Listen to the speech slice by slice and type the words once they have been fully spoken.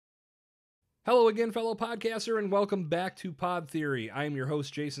Hello again, fellow podcaster, and welcome back to Pod Theory. I am your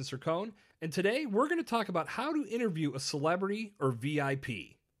host, Jason Cercone, and today we're going to talk about how to interview a celebrity or VIP.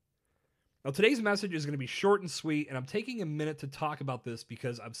 Now, today's message is going to be short and sweet, and I'm taking a minute to talk about this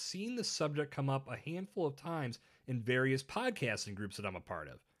because I've seen this subject come up a handful of times in various podcasting groups that I'm a part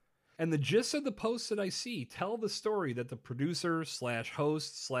of. And the gist of the posts that I see tell the story that the producer slash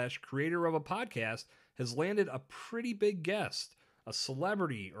host slash creator of a podcast has landed a pretty big guest, a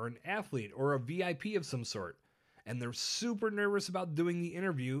celebrity or an athlete or a VIP of some sort, and they're super nervous about doing the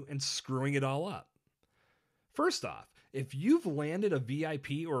interview and screwing it all up. First off, if you've landed a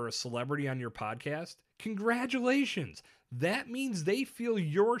VIP or a celebrity on your podcast, congratulations! That means they feel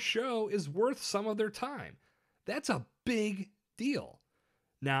your show is worth some of their time. That's a big deal.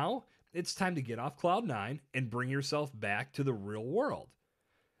 Now, it's time to get off cloud nine and bring yourself back to the real world.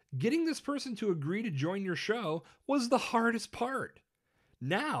 Getting this person to agree to join your show was the hardest part.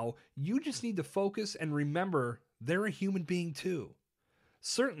 Now, you just need to focus and remember they're a human being too.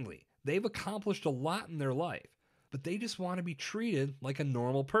 Certainly, they've accomplished a lot in their life, but they just want to be treated like a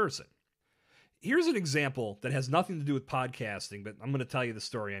normal person. Here's an example that has nothing to do with podcasting, but I'm going to tell you the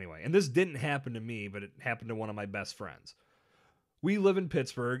story anyway. And this didn't happen to me, but it happened to one of my best friends. We live in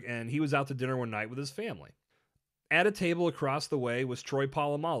Pittsburgh, and he was out to dinner one night with his family. At a table across the way was Troy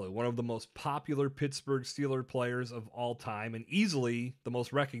Polamalu, one of the most popular Pittsburgh Steelers players of all time, and easily the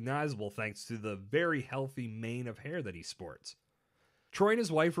most recognizable thanks to the very healthy mane of hair that he sports. Troy and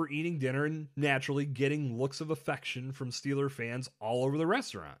his wife were eating dinner and naturally getting looks of affection from Steeler fans all over the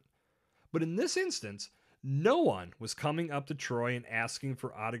restaurant. But in this instance, no one was coming up to Troy and asking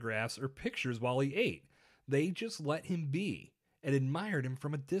for autographs or pictures while he ate. They just let him be and admired him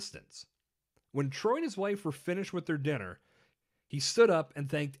from a distance. When Troy and his wife were finished with their dinner, he stood up and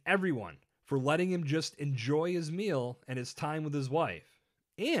thanked everyone for letting him just enjoy his meal and his time with his wife.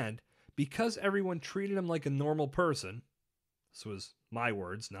 And because everyone treated him like a normal person, this was my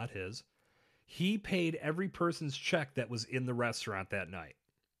words, not his, he paid every person's check that was in the restaurant that night.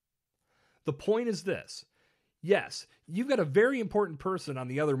 The point is this. Yes, you've got a very important person on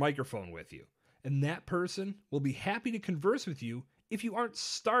the other microphone with you, and that person will be happy to converse with you if you aren't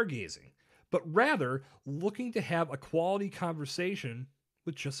stargazing, but rather looking to have a quality conversation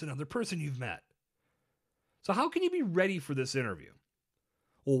with just another person you've met. So how can you be ready for this interview?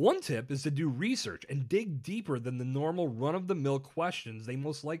 Well, one tip is to do research and dig deeper than the normal run-of-the-mill questions they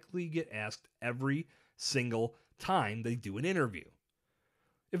most likely get asked every single time they do an interview.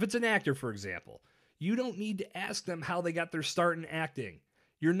 If it's an actor, for example, you don't need to ask them how they got their start in acting.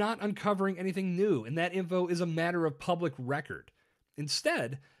 You're not uncovering anything new, and that info is a matter of public record.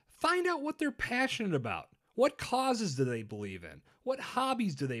 Instead, find out what they're passionate about. What causes do they believe in? What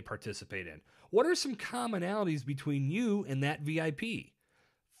hobbies do they participate in? What are some commonalities between you and that VIP?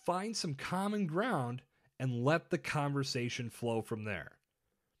 Find some common ground and let the conversation flow from there.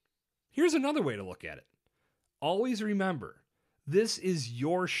 Here's another way to look at it. Always remember, this is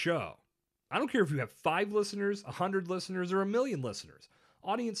your show. I don't care if you have 5 listeners, 100 listeners, or 1,000,000 listeners.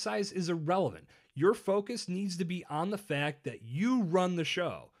 Audience size is irrelevant. Your focus needs to be on the fact that you run the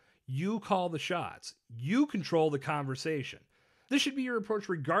show. You call the shots. You control the conversation. This should be your approach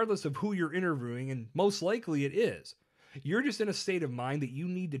regardless of who you're interviewing, and most likely it is. You're just in a state of mind that you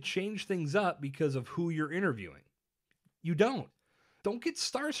need to change things up because of who you're interviewing. You don't. Don't get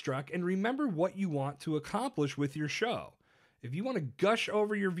starstruck, and remember what you want to accomplish with your show. If you want to gush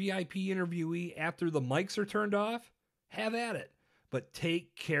over your VIP interviewee after the mics are turned off, have at it. But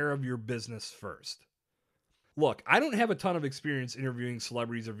take care of your business first. Look, I don't have a ton of experience interviewing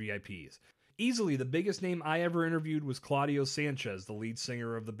celebrities or VIPs. Easily, the biggest name I ever interviewed was Claudio Sanchez, the lead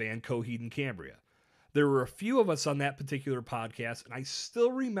singer of the band Coheed and Cambria. There were a few of us on that particular podcast, and I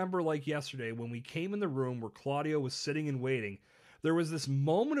still remember like yesterday when we came in the room where Claudio was sitting and waiting, there was this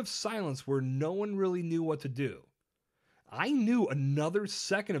moment of silence where no one really knew what to do. I knew another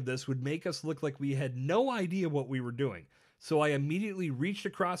second of this would make us look like we had no idea what we were doing. So I immediately reached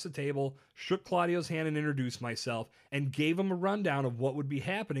across the table, shook Claudio's hand and introduced myself, and gave him a rundown of what would be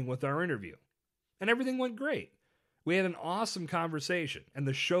happening with our interview. And everything went great. We had an awesome conversation, and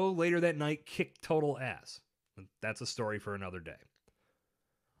the show later that night kicked total ass. That's a story for another day.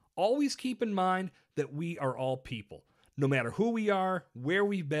 Always keep in mind that we are all people. No matter who we are, where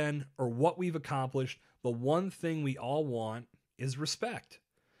we've been, or what we've accomplished, the one thing we all want is respect.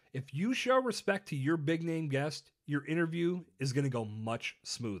 If you show respect to your big name guest, your interview is going to go much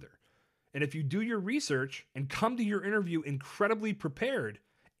smoother. And if you do your research and come to your interview incredibly prepared,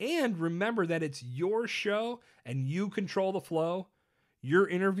 and remember that it's your show and you control the flow, your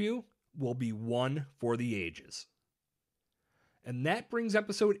interview will be one for the ages. And that brings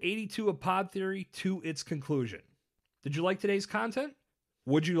episode 82 of Pod Theory to its conclusion. Did you like today's content?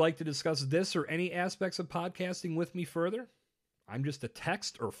 Would you like to discuss this or any aspects of podcasting with me further? I'm just a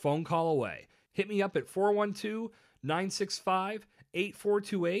text or phone call away. Hit me up at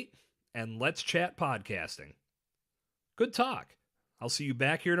 412-965-8428 and let's chat podcasting. Good talk. I'll see you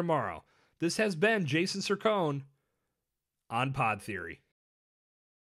back here tomorrow. This has been Jason Cercone on Pod Theory.